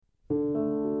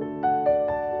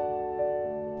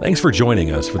Thanks for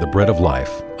joining us for the Bread of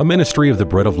Life, a ministry of the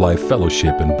Bread of Life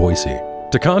Fellowship in Boise.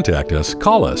 To contact us,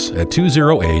 call us at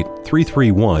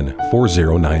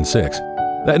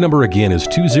 208-331-4096. That number again is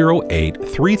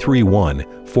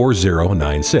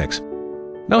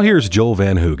 208-331-4096. Now here's Joel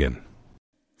Van Hoogen.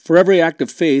 For every act of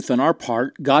faith on our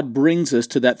part, God brings us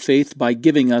to that faith by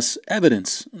giving us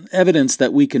evidence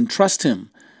that we can trust Him.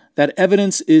 That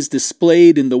evidence is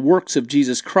displayed in the works of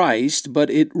Jesus Christ, but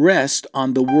it rests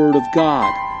on the Word of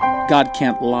God. God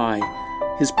can't lie.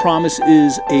 His promise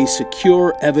is a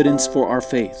secure evidence for our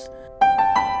faith.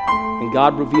 And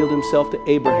God revealed Himself to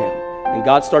Abraham. And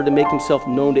God started to make Himself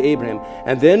known to Abraham.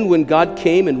 And then when God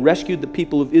came and rescued the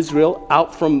people of Israel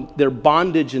out from their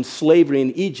bondage and slavery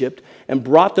in Egypt and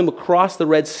brought them across the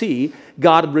Red Sea,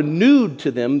 God renewed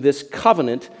to them this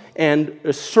covenant and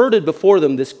asserted before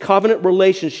them this covenant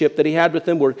relationship that He had with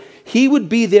them, where He would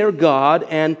be their God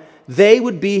and they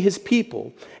would be His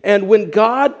people. And when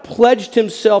God pledged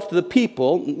Himself to the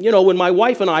people, when my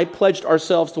wife and I pledged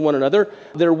ourselves to one another,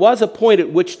 there was a point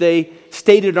at which they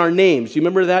stated our names. Do you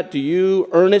remember that? Do you,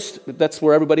 Ernest, that's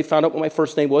where everybody found out what my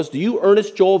first name was. Do you,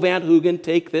 Ernest Joel Van Hoogen,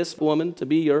 take this woman to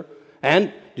be your,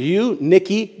 and do you,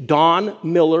 Nikki Dawn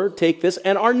Miller, take this?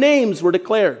 And our names were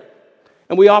declared.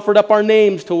 And we offered up our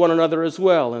names to one another as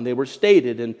well, and they were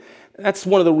stated. And that's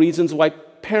one of the reasons why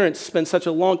parents spend such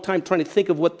a long time trying to think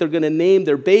of what they're going to name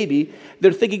their baby.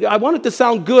 They're thinking, I want it to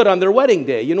sound good on their wedding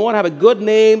day. You know what? Have a good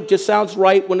name, just sounds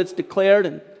right when it's declared.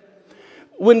 And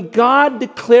when God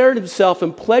declared Himself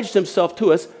and pledged Himself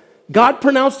to us, God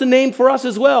pronounced a name for us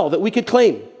as well that we could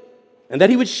claim and that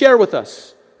He would share with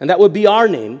us. And that would be our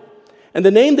name. And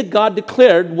the name that God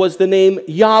declared was the name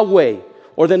Yahweh,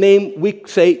 or the name we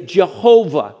say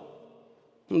Jehovah.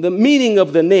 The meaning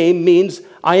of the name means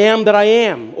I am that I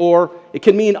am, or it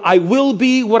can mean I will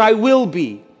be what I will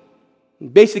be.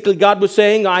 Basically, God was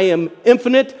saying, I am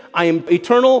infinite, I am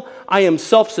eternal, I am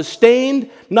self-sustained,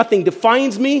 nothing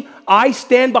defines me, I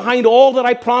stand behind all that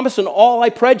I promise and all I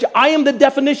pledge. I am the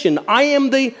definition, I am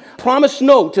the promise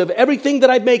note of everything that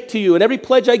I make to you and every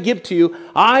pledge I give to you.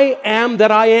 I am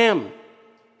that I am.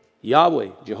 Yahweh,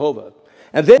 Jehovah.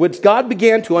 And then when God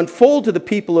began to unfold to the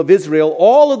people of Israel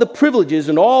all of the privileges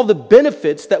and all the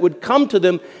benefits that would come to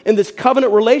them in this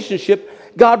covenant relationship,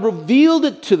 God revealed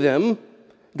it to them.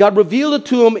 God revealed it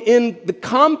to them in the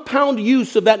compound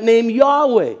use of that name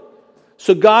Yahweh.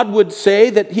 So God would say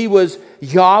that He was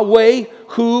Yahweh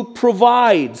who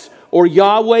provides, or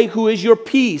Yahweh who is your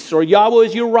peace, or Yahweh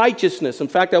is your righteousness. In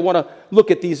fact, I want to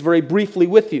look at these very briefly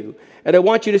with you. And I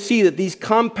want you to see that these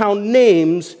compound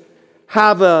names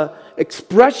have a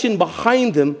expression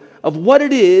behind them of what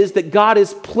it is that God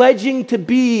is pledging to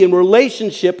be in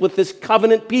relationship with this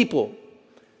covenant people.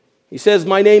 He says,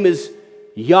 my name is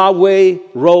Yahweh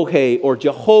Rohe, or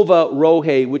Jehovah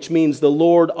Rohe, which means the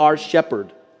Lord our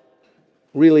shepherd.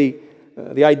 Really,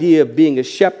 the idea of being a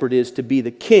shepherd is to be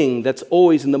the king. That's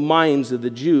always in the minds of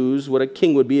the Jews what a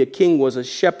king would be. A king was a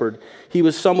shepherd. He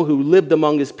was someone who lived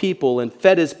among his people and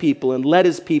fed his people and led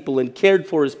his people and cared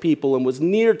for his people and was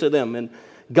near to them. And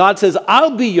God says,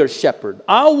 I'll be your shepherd.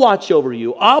 I'll watch over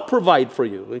you. I'll provide for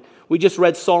you. We just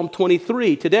read Psalm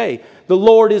 23 today. The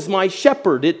Lord is my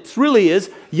shepherd. It really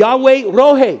is Yahweh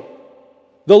Rohe.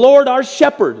 The Lord our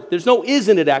shepherd. There's no is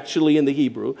in it actually in the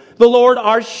Hebrew. The Lord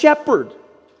our shepherd.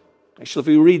 Actually, if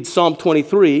you read Psalm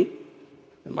 23,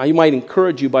 I might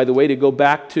encourage you, by the way, to go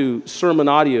back to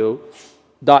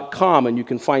sermonaudio.com and you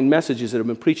can find messages that have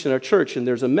been preached in our church. And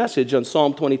there's a message on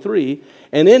Psalm 23,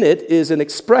 and in it is an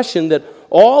expression that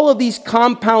all of these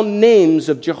compound names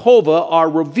of Jehovah are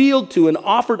revealed to and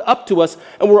offered up to us,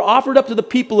 and were offered up to the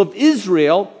people of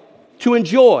Israel to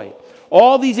enjoy.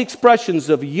 All these expressions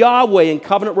of Yahweh in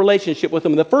covenant relationship with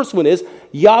Him. And the first one is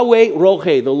Yahweh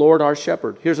Rohe, the Lord our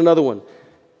shepherd. Here's another one.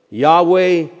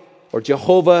 Yahweh or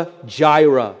Jehovah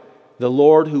Jireh, the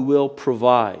Lord who will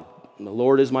provide. And the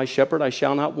Lord is my shepherd, I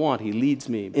shall not want. He leads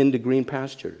me into green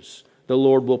pastures. The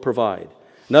Lord will provide.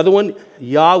 Another one,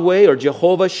 Yahweh or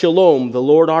Jehovah Shalom, the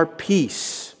Lord our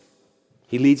peace.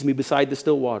 He leads me beside the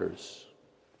still waters.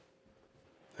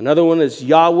 Another one is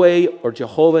Yahweh or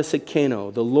Jehovah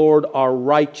Sekeno, the Lord our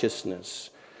righteousness.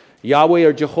 Yahweh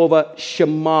or Jehovah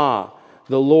Shema,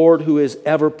 the Lord who is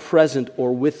ever present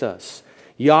or with us.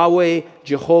 Yahweh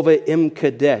Jehovah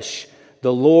Imkadesh,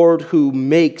 the Lord who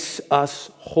makes us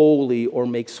holy or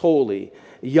makes holy.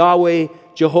 Yahweh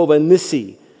Jehovah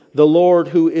Nissi, the Lord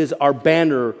who is our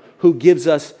banner, who gives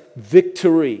us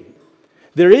victory.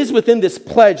 There is within this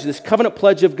pledge, this covenant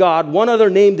pledge of God, one other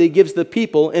name that He gives the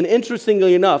people, and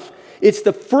interestingly enough, it's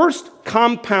the first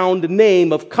compound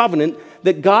name of covenant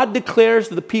that God declares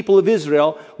to the people of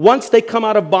Israel once they come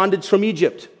out of bondage from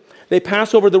Egypt. They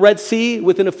pass over the Red Sea.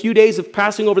 Within a few days of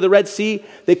passing over the Red Sea,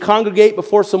 they congregate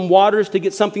before some waters to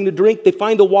get something to drink. They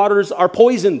find the waters are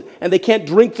poisoned and they can't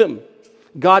drink them.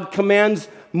 God commands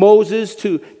Moses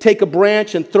to take a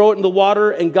branch and throw it in the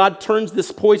water, and God turns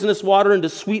this poisonous water into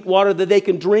sweet water that they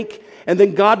can drink. And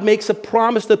then God makes a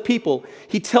promise to the people.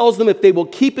 He tells them if they will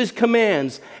keep his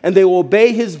commands and they will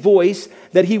obey his voice,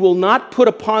 that he will not put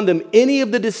upon them any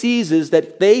of the diseases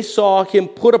that they saw him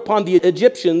put upon the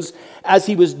Egyptians as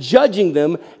he was judging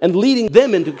them and leading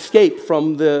them into escape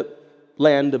from the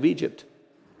land of Egypt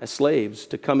as slaves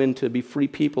to come in to be free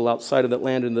people outside of that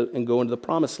land and go into the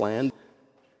promised land.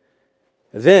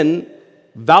 Then,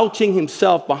 vouching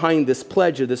himself behind this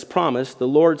pledge or this promise, the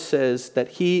Lord says that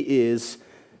he is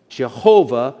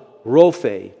Jehovah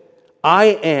Rophe. I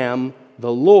am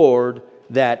the Lord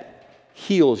that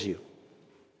heals you.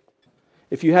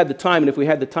 If you had the time, and if we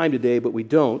had the time today, but we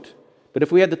don't, but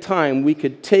if we had the time, we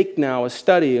could take now a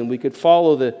study and we could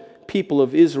follow the people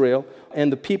of Israel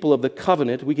and the people of the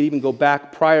covenant. We could even go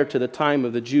back prior to the time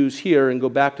of the Jews here and go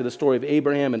back to the story of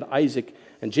Abraham and Isaac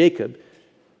and Jacob.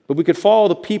 But we could follow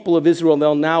the people of Israel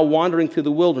now wandering through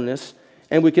the wilderness,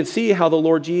 and we can see how the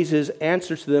Lord Jesus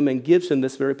answers to them and gives them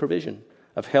this very provision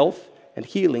of health and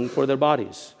healing for their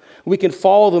bodies. We can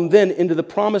follow them then into the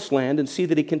promised land and see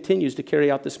that he continues to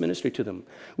carry out this ministry to them.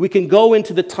 We can go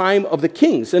into the time of the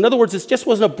kings. In other words, this just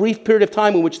wasn't a brief period of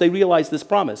time in which they realized this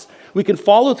promise. We can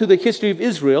follow through the history of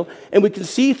Israel, and we can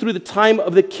see through the time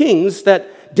of the kings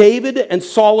that David and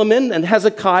Solomon and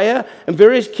Hezekiah and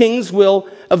various kings will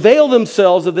avail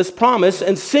themselves of this promise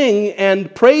and sing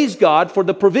and praise God for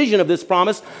the provision of this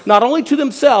promise, not only to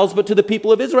themselves, but to the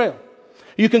people of Israel.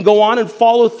 You can go on and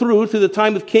follow through the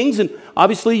time of kings, and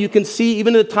obviously you can see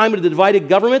even in the time of the divided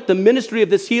government, the ministry of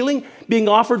this healing being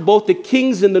offered both to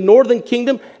kings in the northern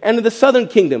kingdom and in the southern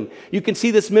kingdom. You can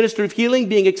see this ministry of healing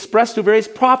being expressed through various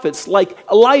prophets like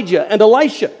Elijah and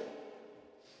Elisha.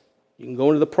 You can go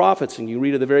into the prophets and you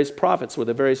read of the various prophets, where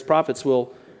the various prophets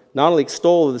will not only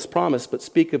extol this promise, but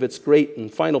speak of its great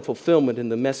and final fulfillment in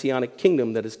the messianic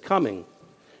kingdom that is coming.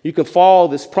 You can follow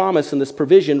this promise and this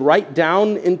provision right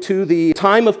down into the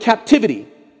time of captivity.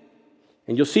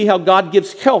 And you'll see how God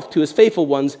gives health to his faithful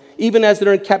ones, even as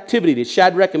they're in captivity, to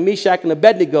Shadrach and Meshach and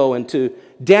Abednego, and to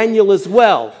Daniel as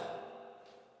well.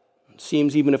 It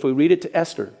seems even if we read it to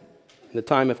Esther in the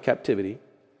time of captivity,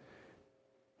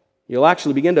 you'll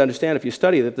actually begin to understand, if you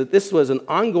study it, that this was an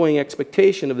ongoing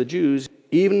expectation of the Jews,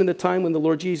 even in the time when the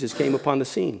Lord Jesus came upon the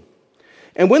scene.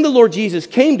 And when the Lord Jesus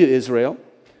came to Israel,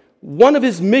 one of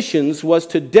his missions was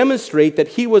to demonstrate that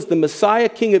he was the Messiah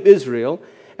King of Israel,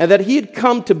 and that he had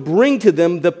come to bring to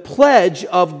them the pledge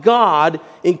of God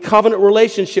in covenant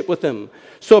relationship with them.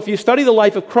 So if you study the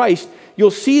life of Christ, you'll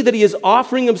see that he is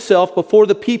offering himself before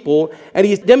the people, and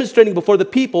he is demonstrating before the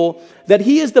people that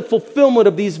he is the fulfillment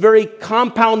of these very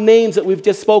compound names that we've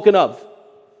just spoken of,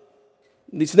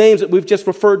 these names that we've just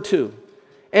referred to.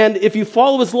 And if you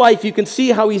follow his life, you can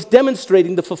see how he's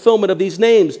demonstrating the fulfillment of these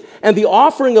names and the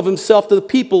offering of himself to the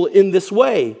people in this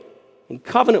way, in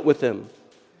covenant with them.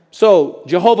 So,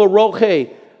 Jehovah Roche,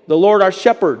 the Lord our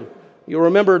shepherd. You'll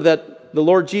remember that the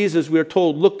Lord Jesus, we are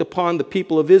told, looked upon the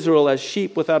people of Israel as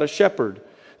sheep without a shepherd.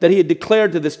 That he had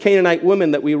declared to this Canaanite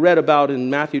woman that we read about in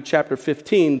Matthew chapter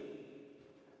 15,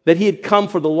 that he had come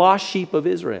for the lost sheep of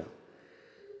Israel.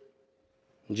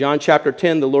 In John chapter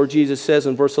 10, the Lord Jesus says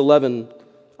in verse 11,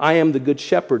 I am the good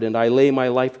shepherd, and I lay my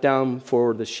life down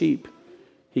for the sheep.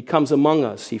 He comes among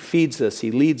us. He feeds us. He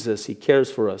leads us. He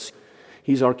cares for us.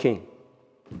 He's our king.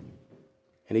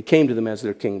 And he came to them as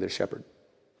their king, their shepherd.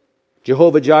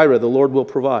 Jehovah Jireh, the Lord will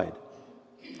provide.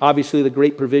 Obviously, the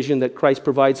great provision that Christ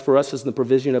provides for us is the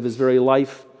provision of his very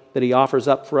life that he offers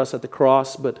up for us at the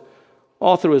cross. But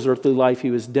all through his earthly life,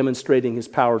 he was demonstrating his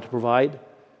power to provide.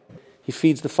 He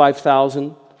feeds the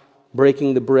 5,000.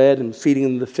 Breaking the bread and feeding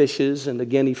them the fishes, and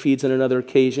again he feeds on another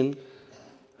occasion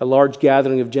a large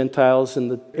gathering of Gentiles in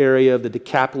the area of the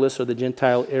Decapolis, or the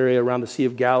Gentile area around the Sea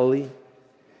of Galilee.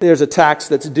 There's a tax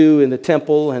that's due in the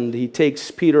temple, and he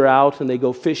takes Peter out, and they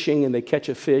go fishing, and they catch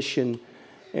a fish, and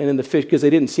in the fish, because they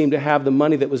didn't seem to have the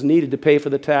money that was needed to pay for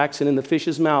the tax, and in the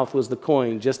fish's mouth was the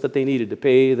coin, just that they needed to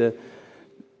pay the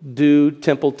due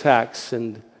temple tax.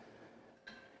 And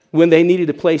when they needed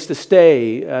a place to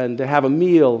stay and to have a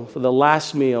meal, for the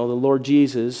last meal, the Lord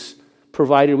Jesus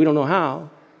provided, we don't know how,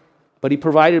 but he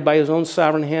provided by his own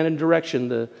sovereign hand and direction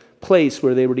the place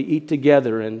where they were to eat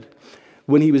together. And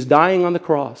when he was dying on the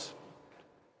cross,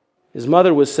 his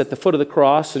mother was at the foot of the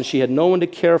cross, and she had no one to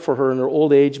care for her in her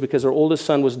old age because her oldest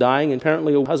son was dying, and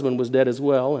apparently her husband was dead as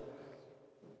well.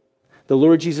 The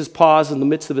Lord Jesus paused in the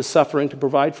midst of his suffering to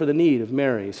provide for the need of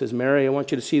Mary. He says, Mary, I want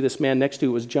you to see this man next to you.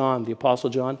 It was John, the Apostle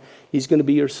John. He's going to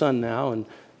be your son now. And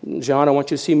John, I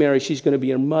want you to see Mary. She's going to be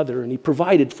your mother. And he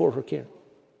provided for her care.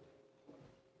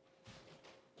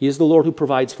 He is the Lord who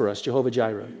provides for us, Jehovah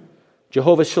Jireh.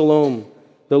 Jehovah Shalom,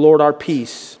 the Lord our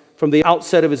peace. From the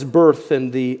outset of his birth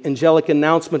and the angelic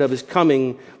announcement of his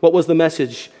coming, what was the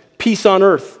message? Peace on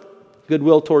earth,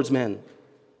 goodwill towards men.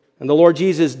 And the Lord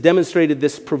Jesus demonstrated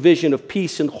this provision of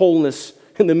peace and wholeness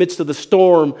in the midst of the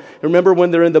storm. Remember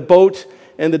when they're in the boat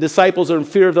and the disciples are in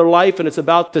fear of their life and it's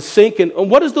about to sink. And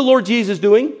what is the Lord Jesus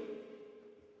doing?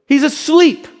 He's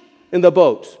asleep in the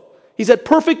boat. He's at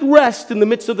perfect rest in the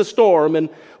midst of the storm. And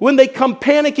when they come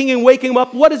panicking and waking him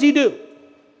up, what does he do?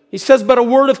 He says but a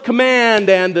word of command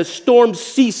and the storm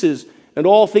ceases and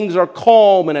all things are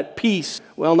calm and at peace.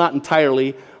 Well, not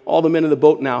entirely. All the men in the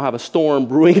boat now have a storm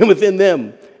brewing within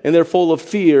them. And they're full of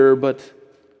fear, but,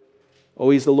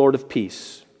 he's the Lord of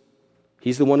peace.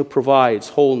 He's the one who provides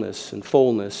wholeness and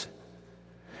fullness.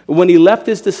 When he left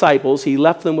his disciples, he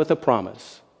left them with a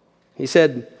promise. He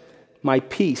said, my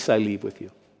peace I leave with you.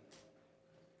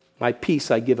 My peace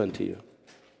I give unto you.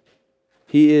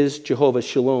 He is Jehovah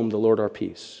Shalom, the Lord our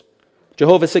peace.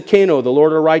 Jehovah Sekeno, the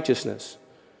Lord our righteousness.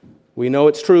 We know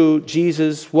it's true.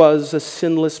 Jesus was a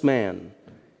sinless man.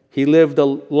 He lived a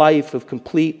life of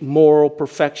complete moral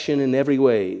perfection in every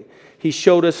way. He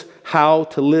showed us how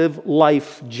to live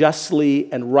life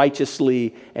justly and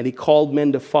righteously, and he called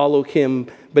men to follow him.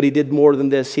 But he did more than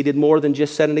this. He did more than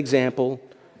just set an example.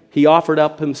 He offered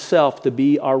up himself to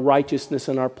be our righteousness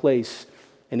in our place,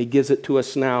 and he gives it to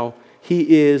us now.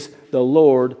 He is the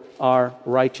Lord our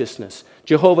righteousness.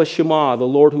 Jehovah Shammah, the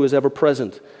Lord who is ever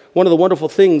present. One of the wonderful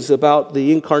things about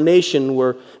the incarnation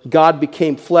where God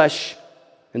became flesh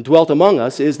and dwelt among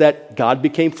us is that God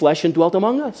became flesh and dwelt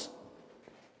among us.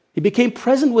 He became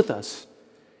present with us.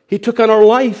 He took on our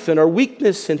life and our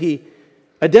weakness, and he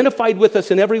identified with us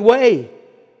in every way,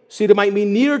 so that he might be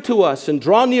near to us and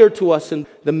draw near to us, and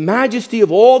the majesty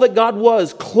of all that God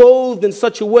was, clothed in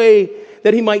such a way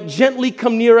that he might gently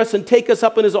come near us and take us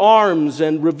up in his arms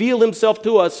and reveal himself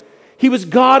to us. He was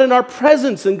God in our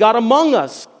presence and God among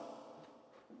us.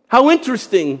 How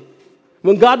interesting.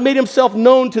 When God made himself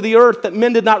known to the earth, that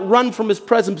men did not run from his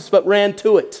presence, but ran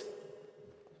to it,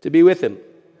 to be with him.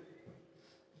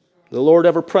 The Lord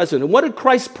ever present. And what did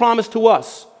Christ promise to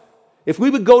us? If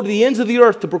we would go to the ends of the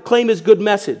earth to proclaim his good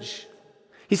message.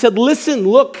 He said, listen,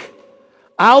 look,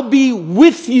 I'll be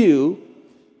with you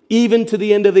even to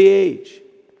the end of the age.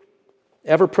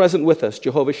 Ever present with us,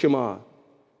 Jehovah Shammah.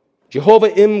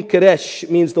 Jehovah Im Kadesh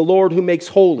means the Lord who makes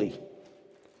holy.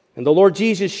 And the Lord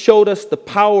Jesus showed us the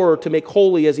power to make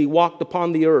holy as he walked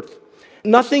upon the earth.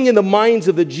 Nothing in the minds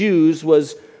of the Jews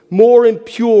was more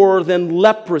impure than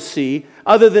leprosy,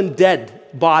 other than dead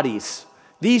bodies.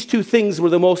 These two things were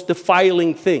the most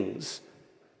defiling things.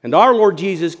 And our Lord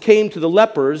Jesus came to the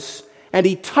lepers, and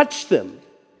he touched them.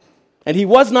 And he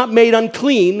was not made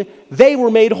unclean, they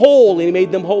were made whole, and he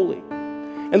made them holy.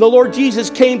 And the Lord Jesus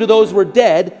came to those who were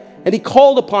dead, and he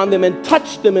called upon them and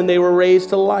touched them, and they were raised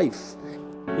to life.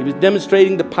 He was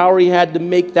demonstrating the power he had to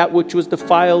make that which was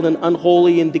defiled and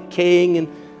unholy and decaying and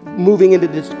moving into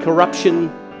this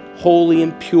corruption, holy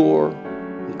and pure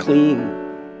and clean.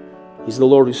 He's the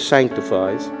Lord who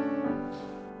sanctifies.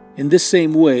 In this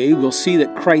same way, we'll see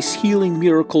that Christ's healing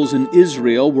miracles in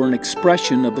Israel were an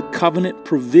expression of the covenant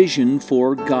provision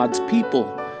for God's people.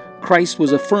 Christ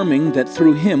was affirming that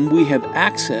through him we have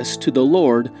access to the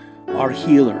Lord, our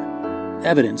healer.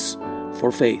 Evidence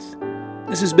for faith.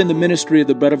 This has been the ministry of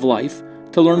the Bread of Life.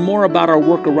 To learn more about our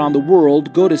work around the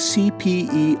world, go to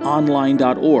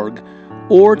cpeonline.org,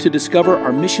 or to discover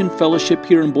our mission fellowship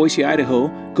here in Boise, Idaho,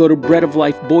 go to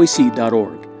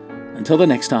breadoflifeboise.org. Until the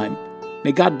next time,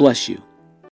 may God bless you